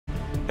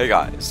Hey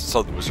guys, it's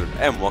the Wizard,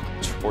 and welcome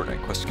to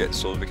Fortnite Quest to get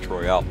Solo Victory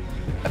Royale,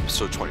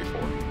 episode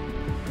 24.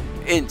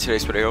 In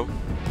today's video,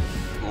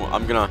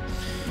 I'm gonna,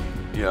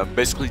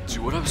 basically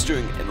do what I was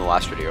doing in the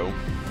last video.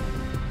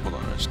 Hold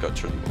on, I just gotta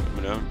turn the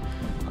volume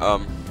down.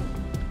 I'm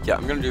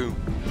gonna do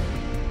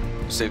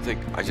the same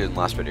thing I did in the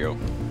last video,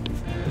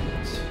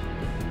 and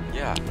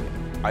yeah,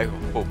 I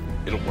hope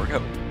it'll work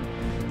out.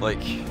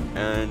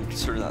 And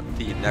considering that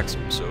the next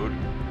episode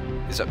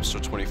is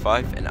episode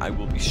 25, and I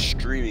will be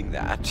streaming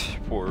that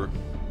for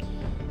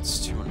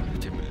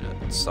 250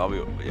 minutes.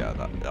 That'll be,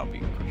 that'll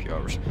be a few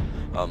hours.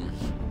 Over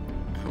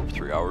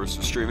 3 hours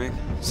of streaming.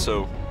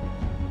 So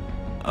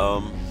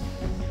I'm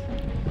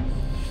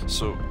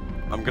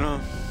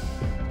gonna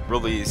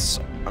release.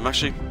 I'm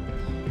actually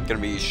gonna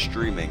be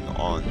streaming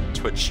on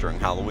Twitch during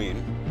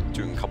Halloween,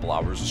 doing a couple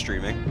hours of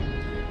streaming.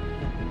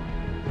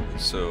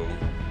 So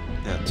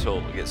yeah, until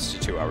it gets to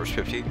 2 hours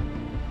 50,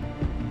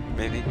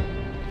 maybe.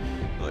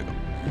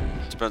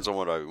 Depends on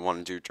what I want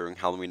to do during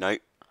Halloween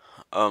night.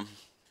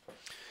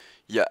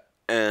 Yeah,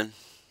 and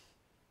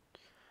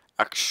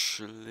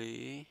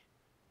actually,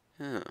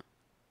 I'm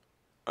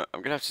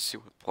gonna have to see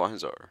what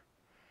plans are.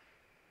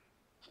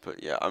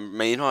 But yeah, I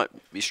may not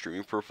be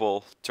streaming for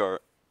full in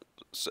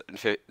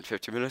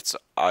 50 minutes.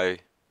 I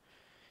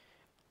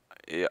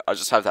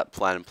just have that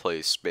plan in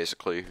place,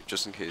 basically,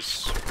 just in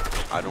case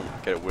I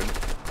don't get a win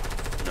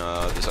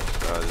this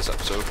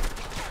episode.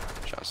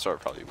 Chances are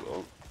probably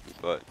will,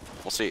 but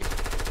we'll see.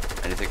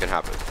 Anything can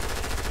happen.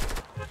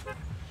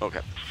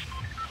 Okay.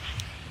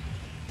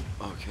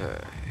 Okay,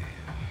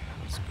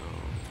 let's go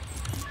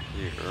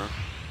here.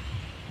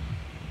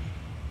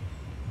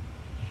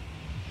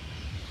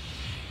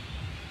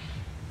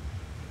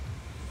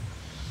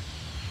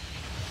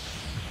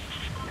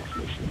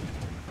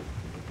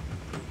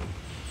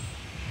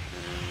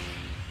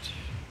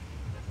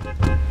 I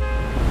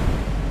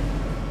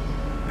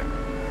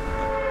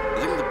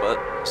think the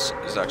bus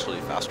is actually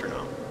faster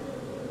now.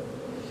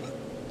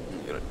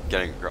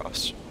 Getting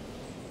across.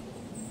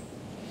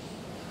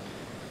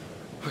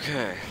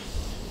 Okay.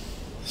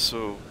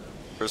 So,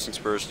 first things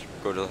first,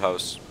 go to the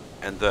house,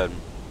 and then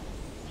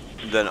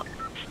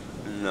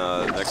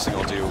next thing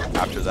I'll do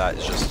after that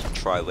is just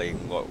try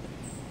laying low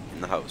in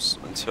the house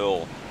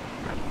until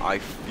I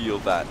feel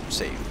that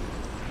safe.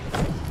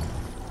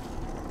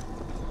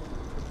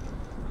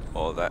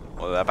 Oh, that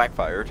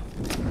backfired.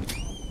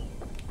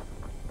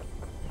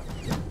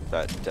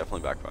 That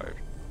definitely backfired.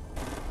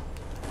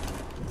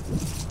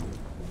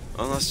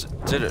 Unless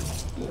it did it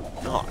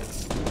not.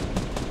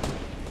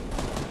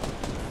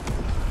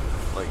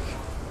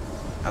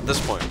 At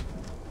this point,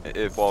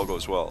 if all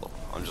goes well,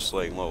 I'm just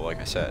laying low, like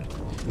I said,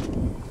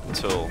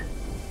 until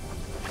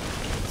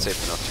it's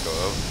safe enough to go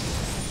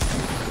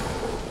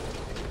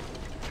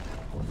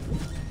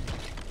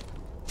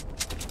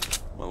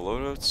out. My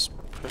loadout's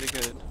pretty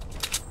good.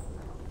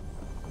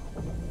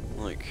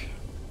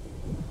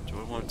 Do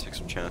I want to take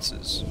some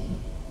chances?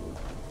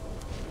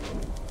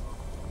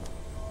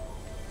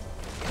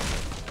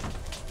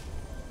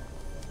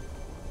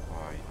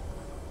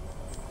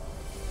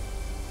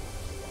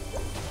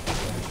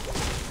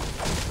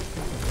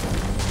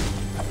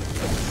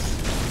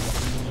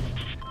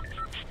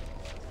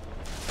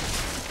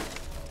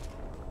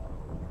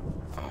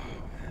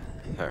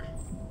 There.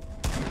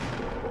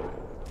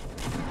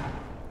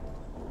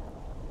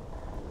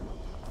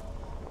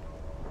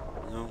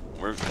 No,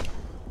 where's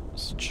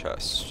the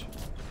chest?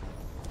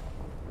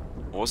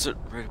 Was it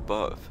right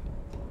above?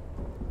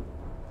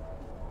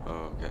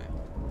 Oh, okay.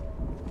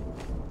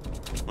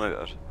 My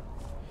bad.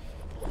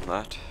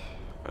 That.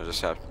 I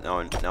just have now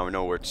I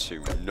know where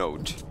to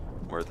note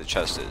where the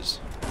chest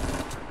is.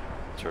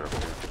 Turn over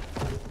here.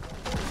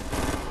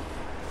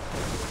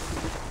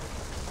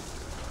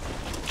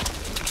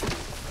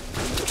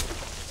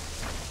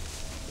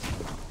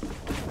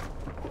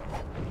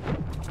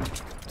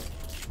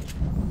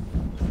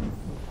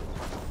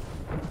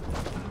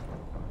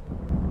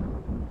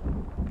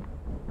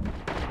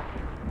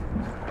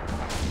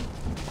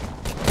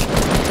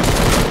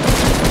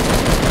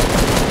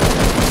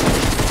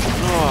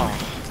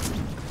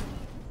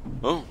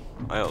 Oh,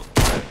 I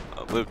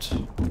outlived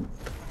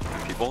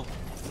people.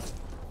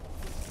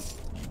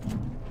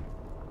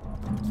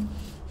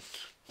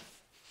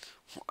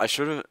 I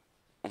should have.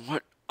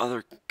 What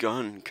other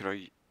gun could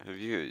I have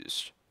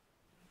used?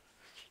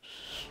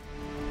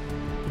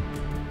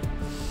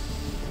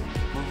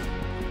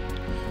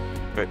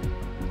 Okay.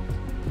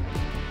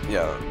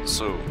 Yeah.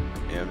 So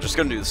yeah, I'm just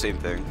gonna do the same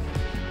thing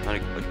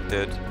like I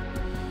did.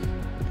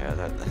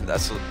 Yeah,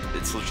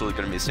 it's literally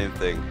gonna be the same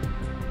thing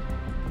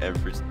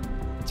every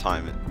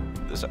time in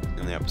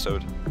the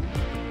episode.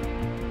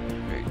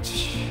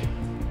 Right.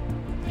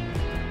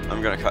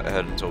 I'm gonna cut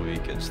ahead until we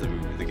get to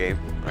the game.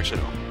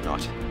 Actually, no,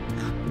 not.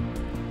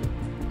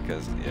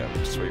 Because yeah,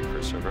 we're just waiting for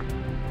a server.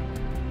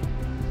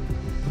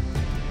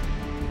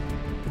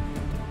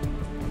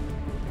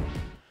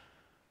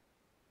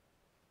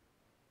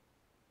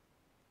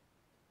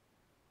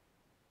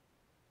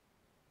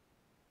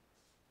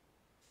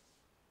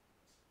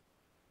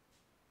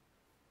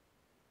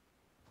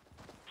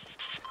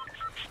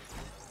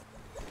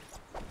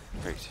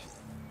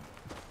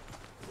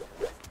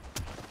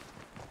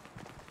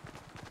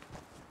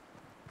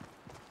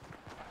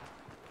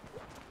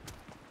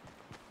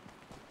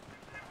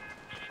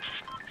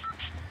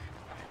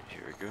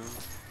 we go.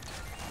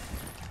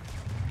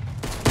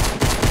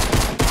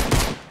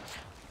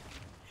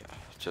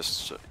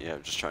 Just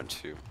trying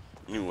to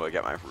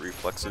get my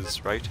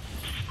reflexes right.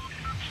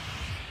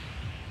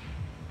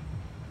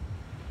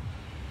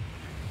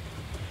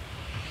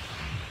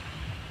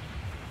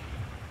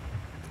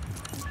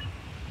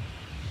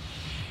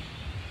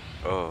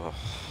 Oh,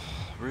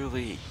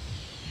 really?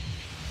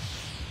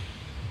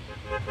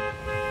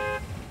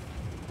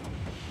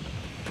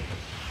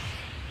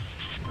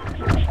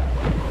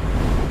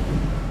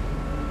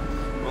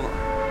 Well,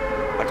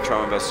 I can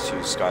try my best to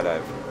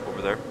skydive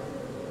over there.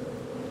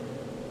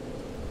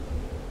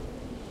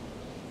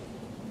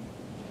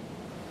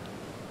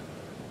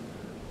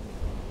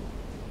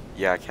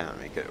 Yeah, I can't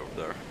make it over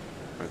there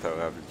without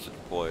having to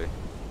deploy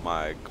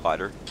my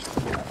glider.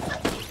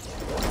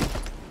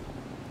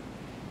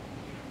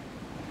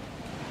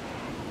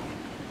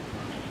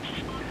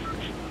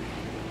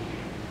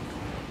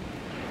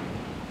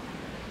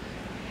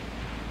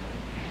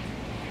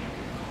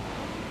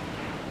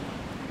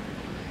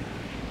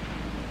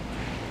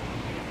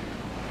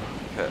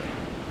 Okay,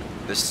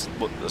 this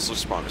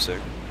looks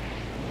promising.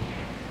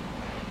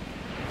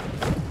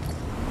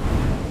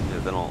 Yeah,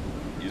 then I'll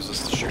use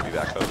this to shoot me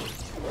back up.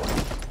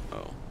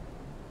 Oh.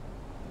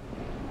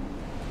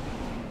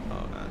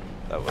 Oh man,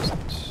 that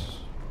wasn't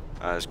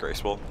as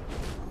graceful.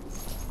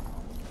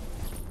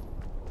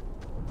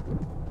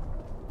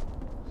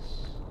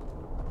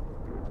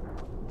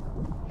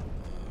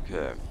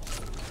 Okay.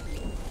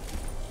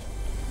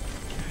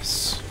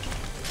 Yes.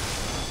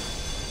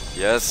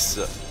 Yes.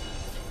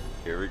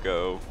 Here we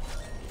go.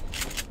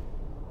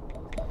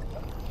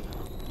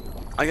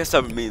 I guess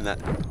that would mean that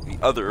the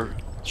other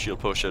shield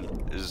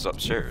potion is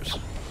upstairs.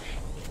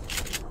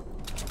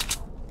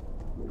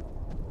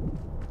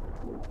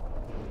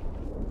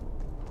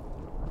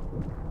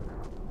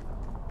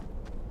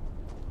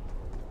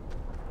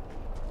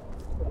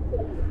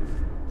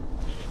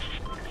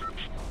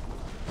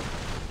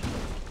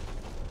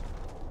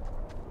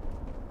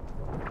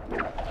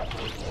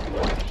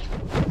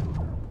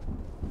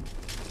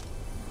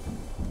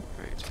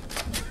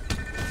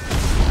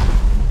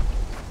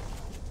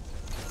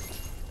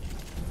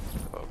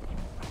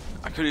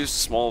 I could use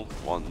small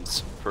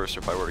ones first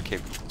if I were to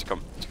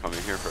come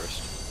in here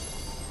first.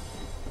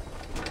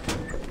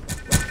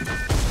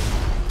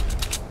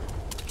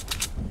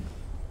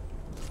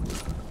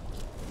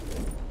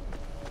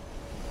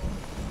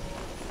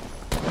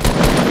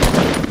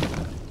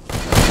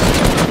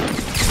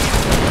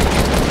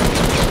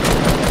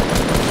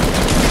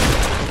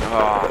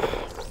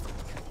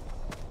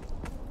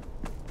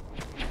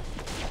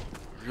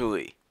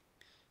 Really?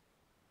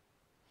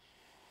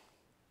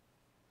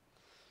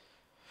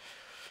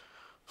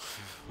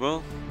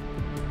 Well,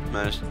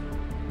 managed.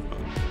 Oh.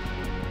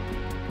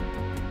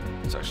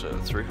 It's actually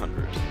at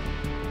 300.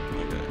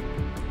 Okay.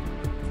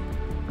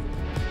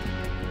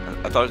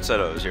 I thought it said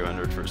it was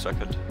 0 for a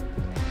second.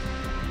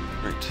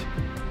 Right.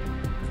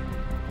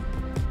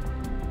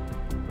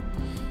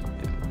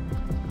 Yeah.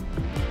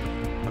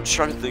 I'm just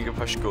trying to think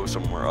if I should go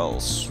somewhere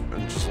else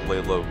and just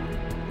lay low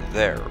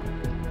there.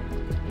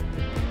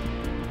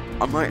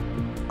 I might.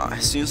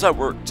 Since I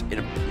worked in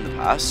the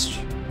past,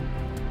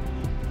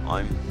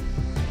 I'm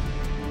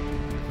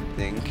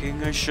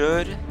thinking I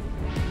should,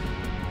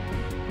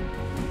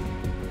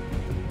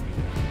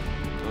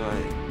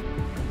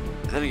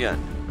 but then again,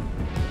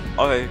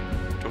 I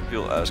don't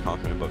feel as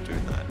confident about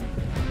doing that.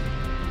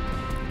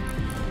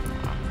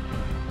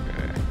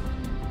 Okay.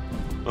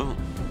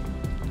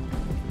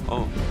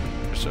 Oh,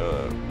 there's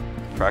a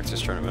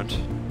practice tournament.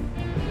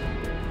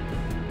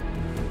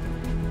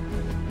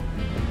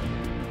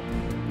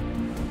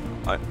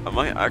 I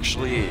might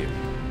actually,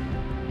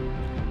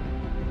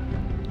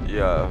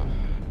 yeah,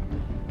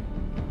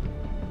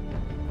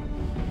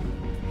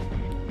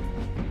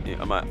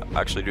 I might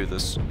actually do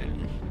this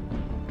in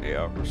 8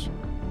 hours.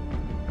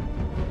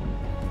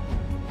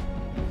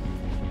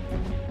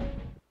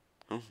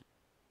 Oh,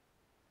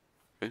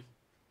 okay.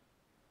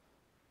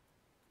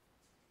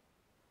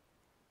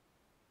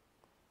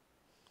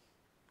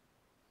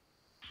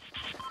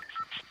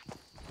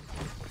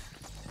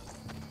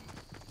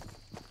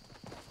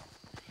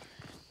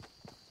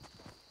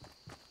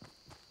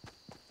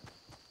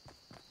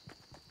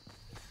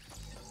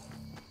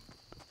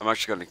 I'm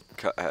actually going to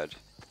cut ahead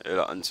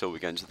until we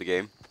get into the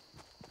game.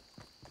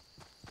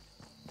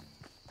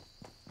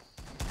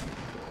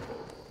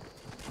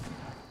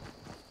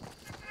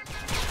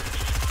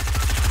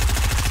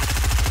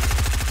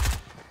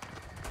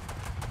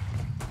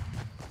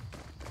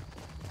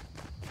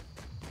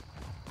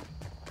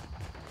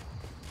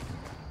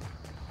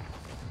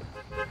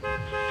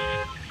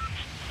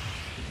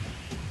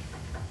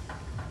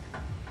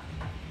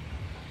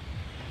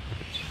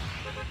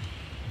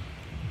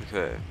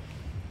 Okay.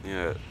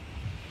 Yeah.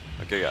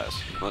 Okay, guys.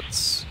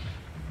 Let's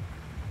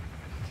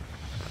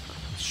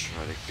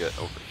try to get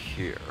over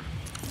here.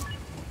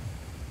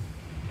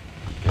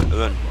 Yeah, and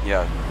then,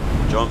 yeah,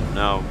 jump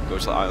now. Go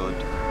to the island.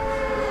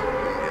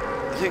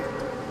 Yeah,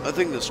 I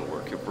think this will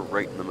work if we're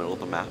right in the middle of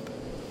the map.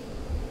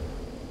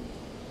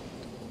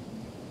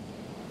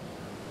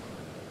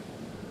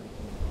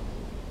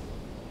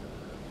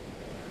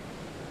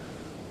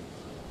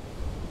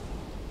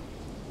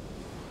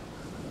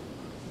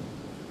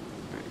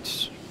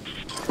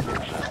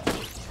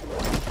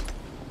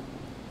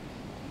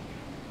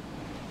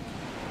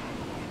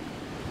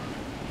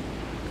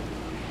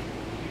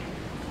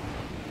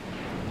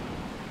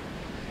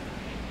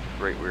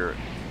 right where it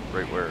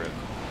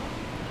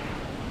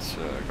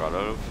got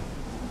out of.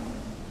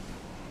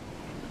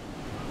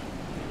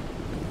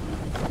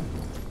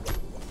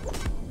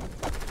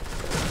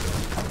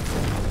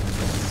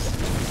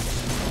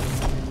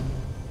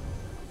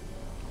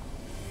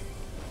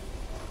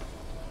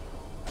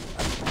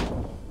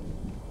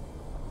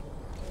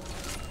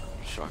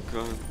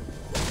 Shotgun.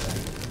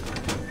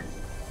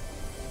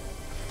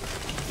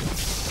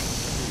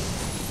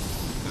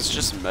 It's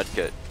just a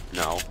medkit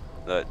now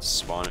that's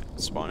spawning.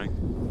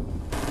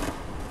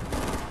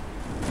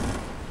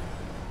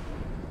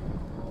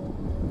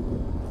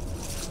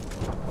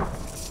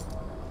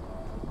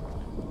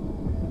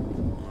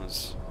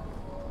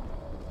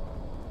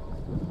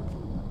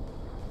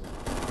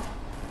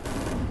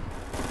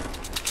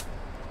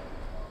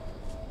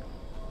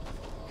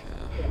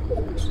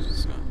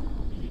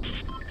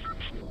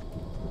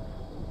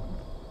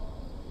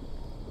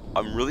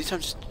 I'm really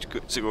tempted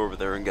to go over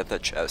there and get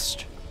that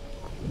chest.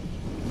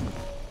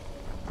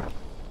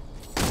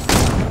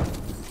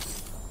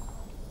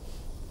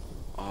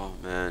 Oh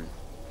man,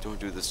 don't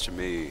do this to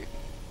me.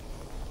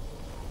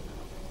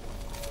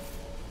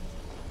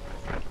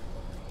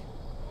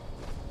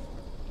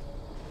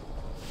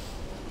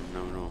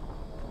 No.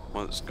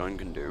 What this gun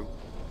can do.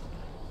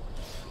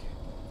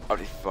 I'd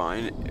be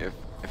fine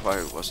if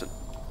I wasn't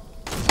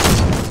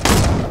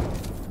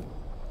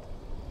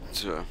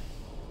to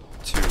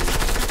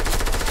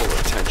full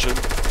attention.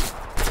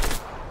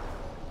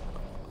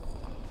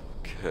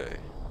 Okay.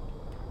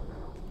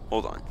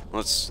 Hold on.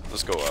 Let's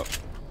go up.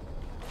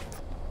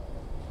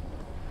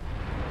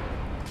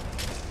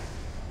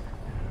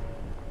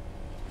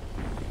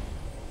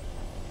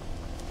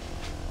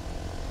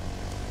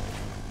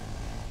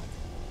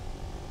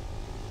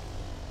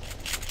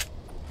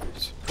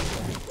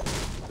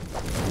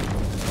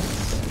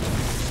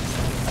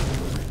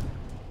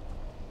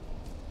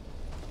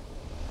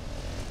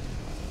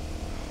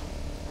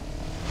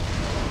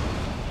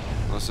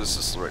 Unless this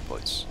is the right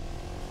place.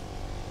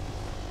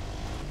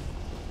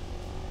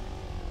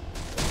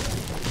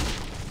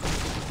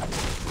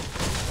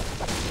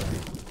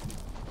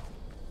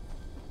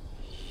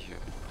 Yeah.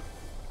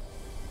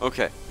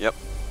 Okay, yep.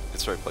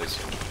 It's the right place.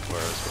 Where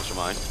I was supposed to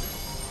mine.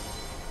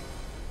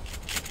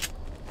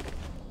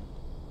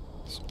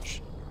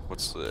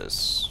 What's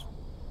this?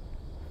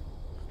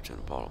 Gin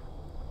bottle.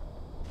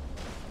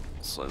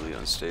 Slightly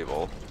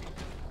unstable.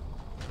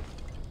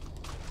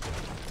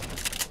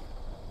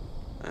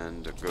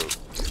 And go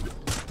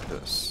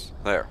this.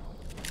 There.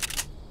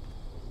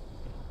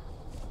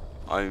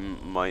 I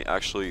might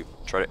actually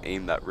try to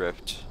aim that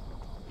rift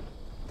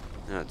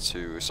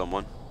to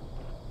someone.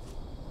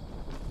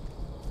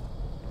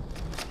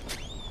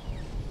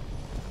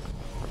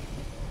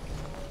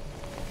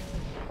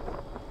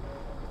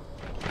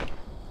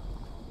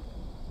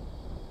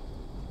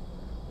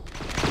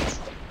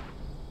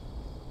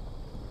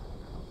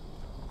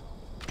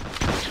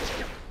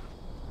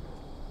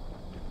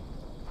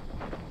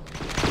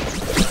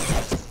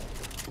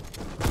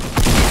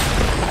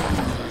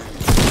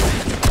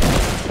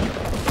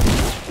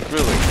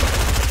 Really?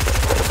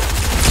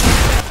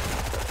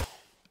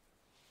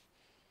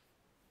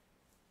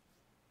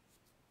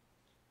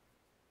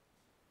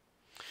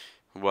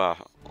 Wow.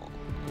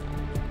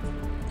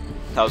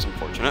 That was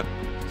unfortunate.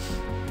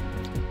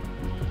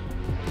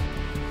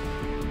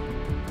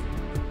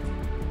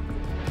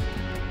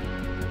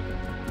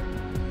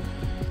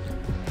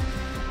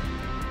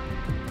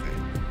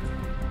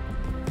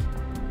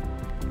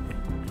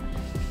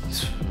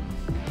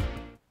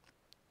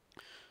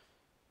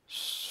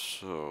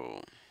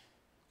 So...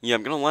 yeah,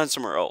 I'm gonna land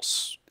somewhere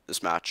else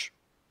this match.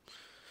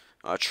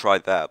 Try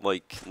that,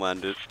 like,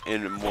 land it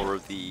in more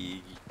of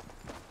the...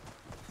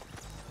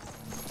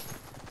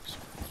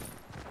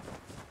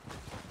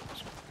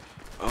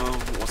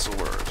 what's the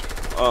word?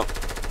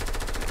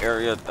 An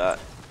area that...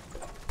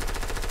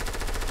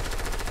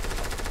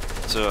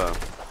 oh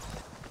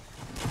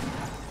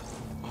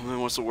man,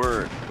 what's the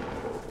word?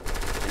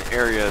 An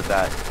area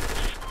that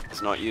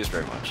is not used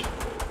very much.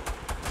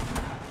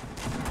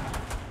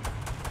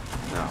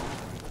 No.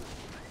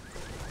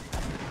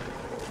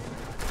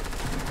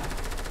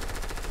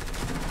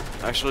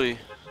 Actually,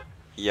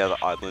 yeah,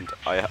 the island.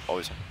 I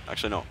always...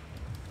 actually, no.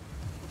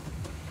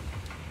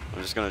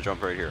 I'm just gonna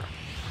jump right here.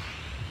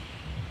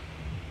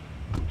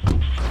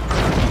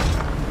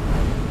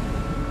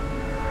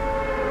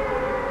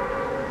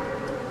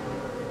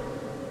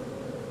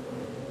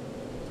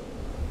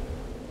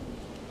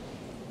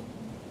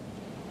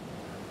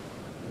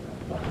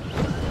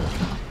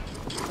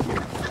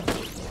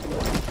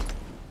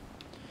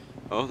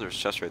 Oh, there's a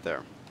chest right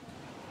there.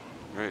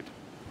 Right.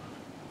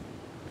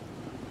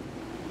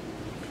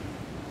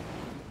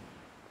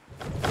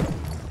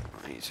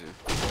 I need to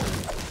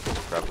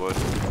grab wood,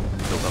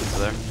 build up to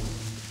there.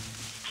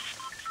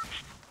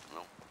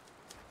 No.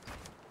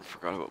 I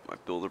forgot about my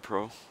Builder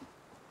Pro.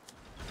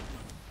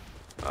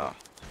 Ah.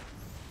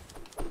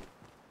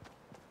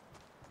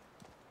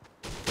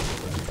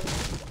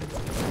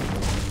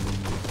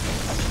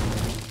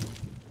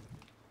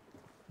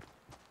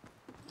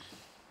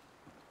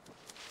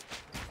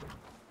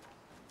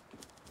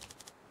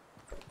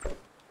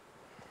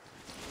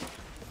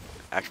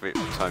 activate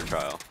time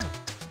trial.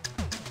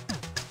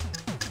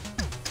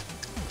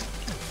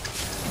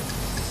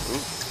 Ooh.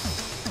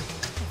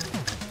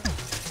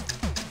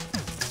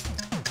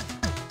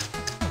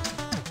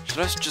 Should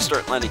I just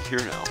start landing here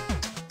now?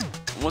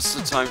 What's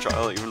the time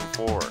trial even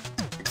for?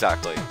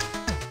 Exactly.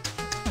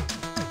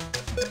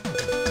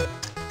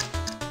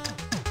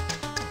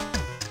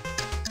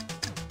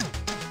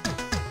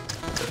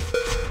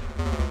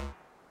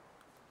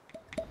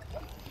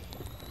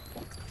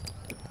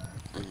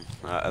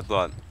 I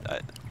thought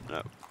that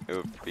it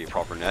would be a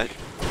proper net.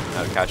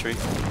 That would catch me.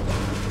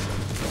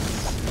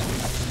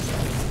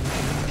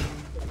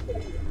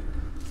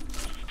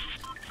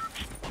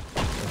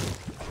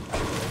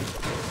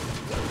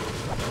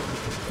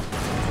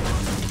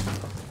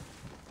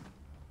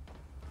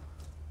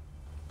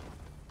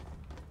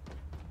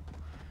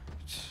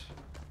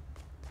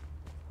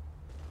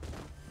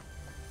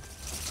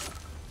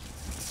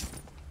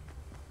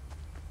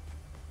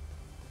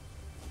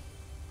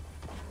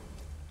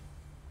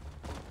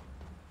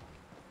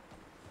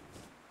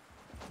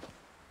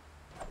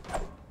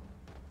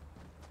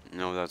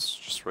 No, that's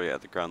just right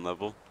at the ground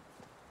level.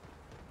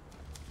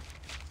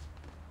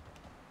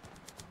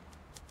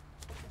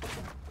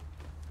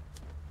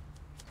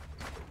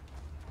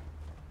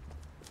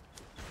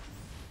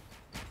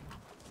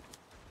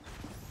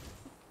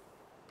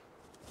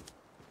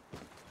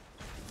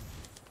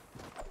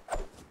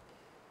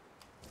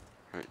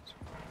 Right.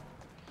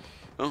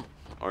 Oh,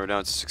 we're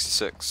down to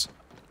 66.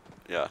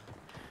 Yeah.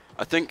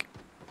 I think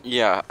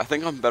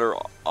I'm better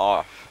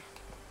off.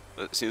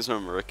 It seems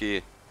I'm a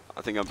rookie.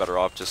 I think I'm better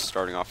off just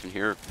starting off in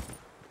here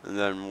and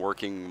then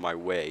working my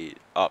way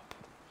up.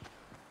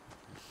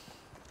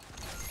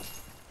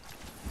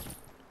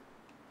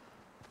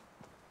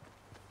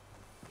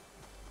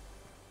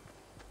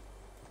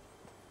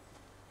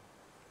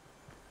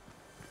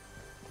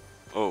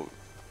 Oh,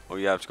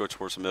 yeah, I have to go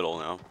towards the middle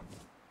now.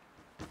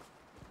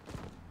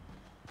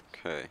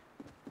 Okay.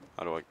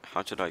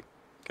 How should I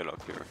get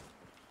up here?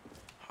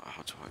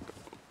 How do I go?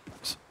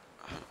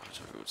 How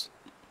do I go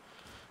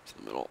to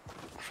the middle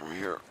from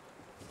here?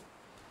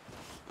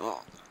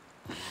 Oh.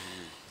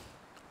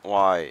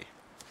 Why?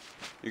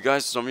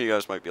 Some of you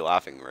guys might be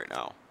laughing right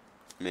now.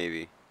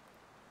 Maybe.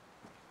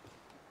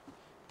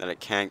 That I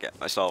can't get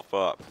myself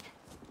up.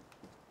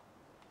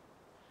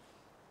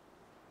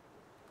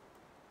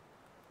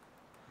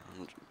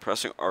 I'm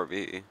pressing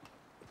RB.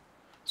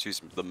 Let's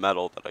use the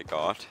metal that I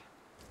got.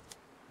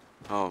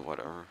 Oh,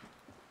 whatever.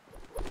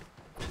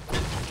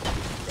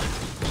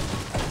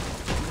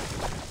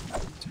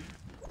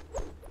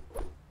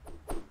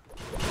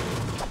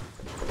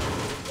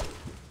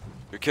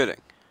 You're kidding.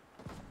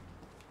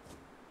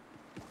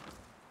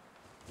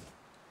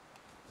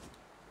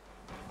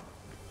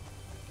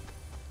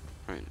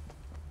 Right.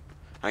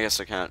 I guess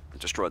I can't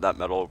destroy that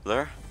metal over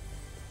there.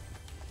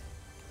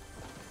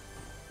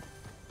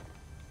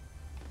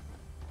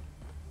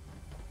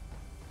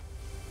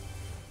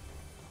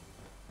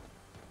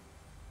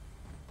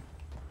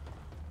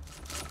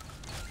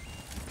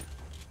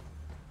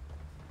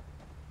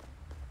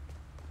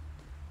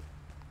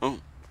 Oh.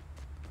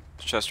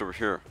 There's a chest over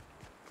here.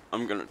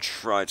 I'm gonna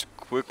try to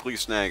quickly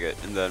snag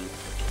it and then...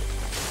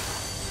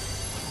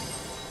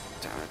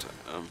 Damn it.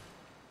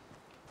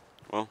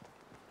 Well.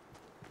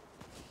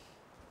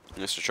 At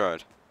least I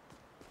tried.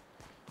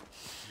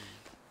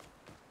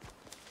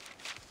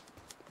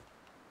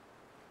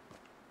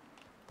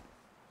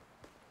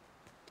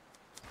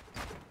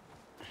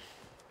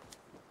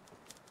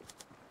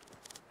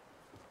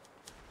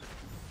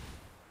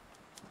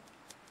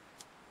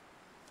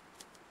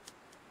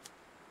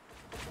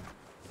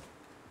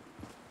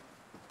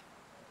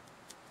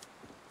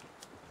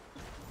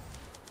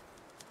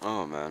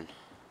 Oh man.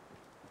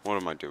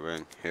 What am I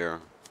doing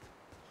here?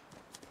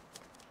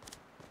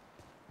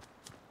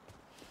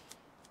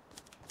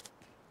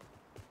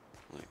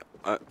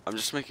 I'm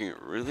just making it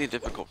really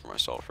difficult for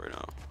myself right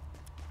now.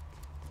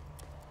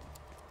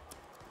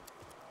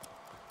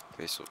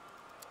 Okay, so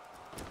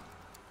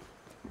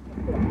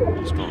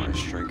just build my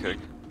string kick.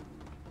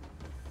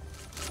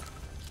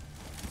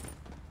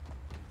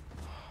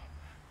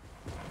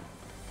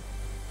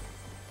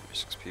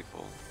 6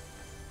 people.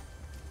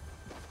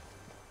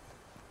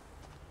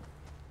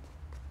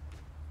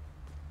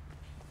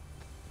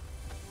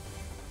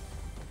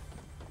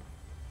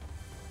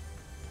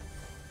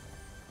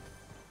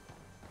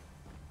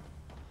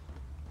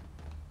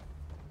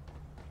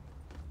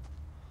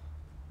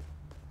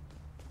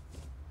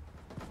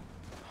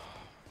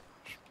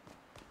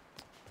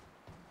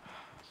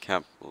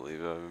 Can't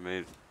believe I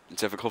made it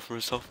difficult for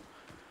myself.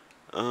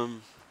 Oh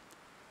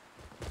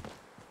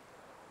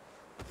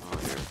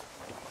dear.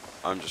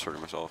 I'm just hurting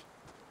myself.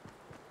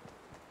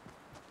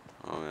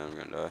 Oh man, I'm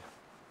gonna die.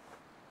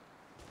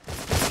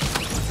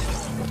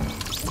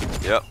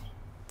 Yep.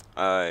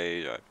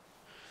 I died.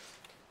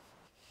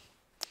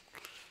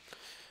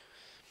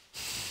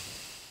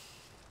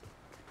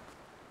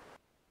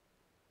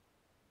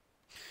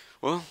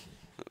 Well,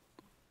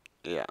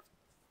 yeah.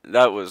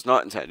 That was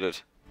not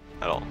intended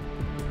at all.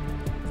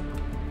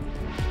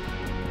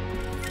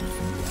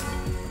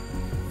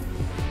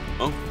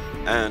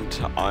 and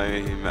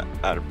I'm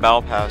at a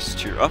battle pass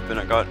tier up, and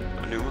I got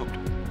a new mode.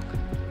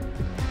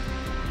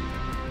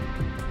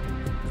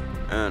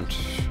 And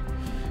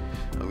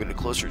I'm getting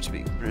closer to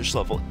being finished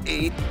level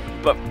 8,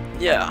 but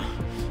yeah.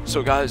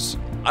 So guys,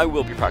 I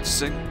will be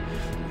practicing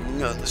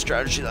the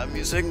strategy that I'm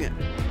using,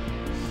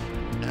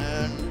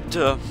 and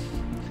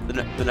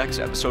the next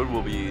episode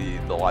will be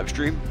the live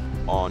stream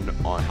on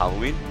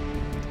Halloween.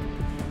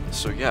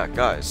 So yeah,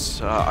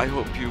 guys, I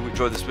hope you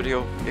enjoyed this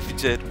video. If you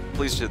did,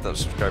 please hit that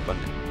subscribe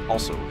button.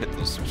 Also, hit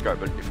the subscribe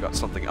button if you got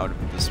something out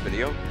of this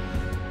video.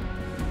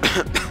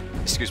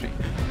 Excuse me.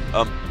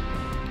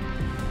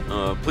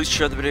 Please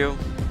share the video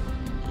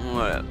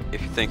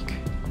if you think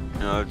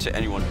to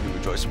anyone who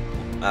enjoys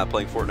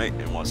playing Fortnite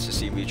and wants to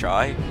see me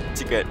try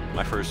to get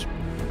my first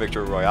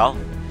victory royale.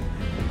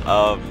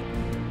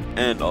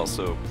 And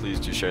also, please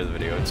do share the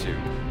video too.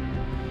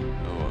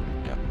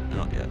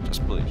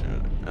 Just please.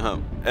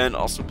 And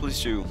also,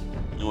 please do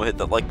hit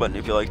that like button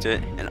if you liked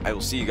it, and I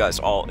will see you guys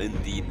all in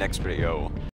the next video.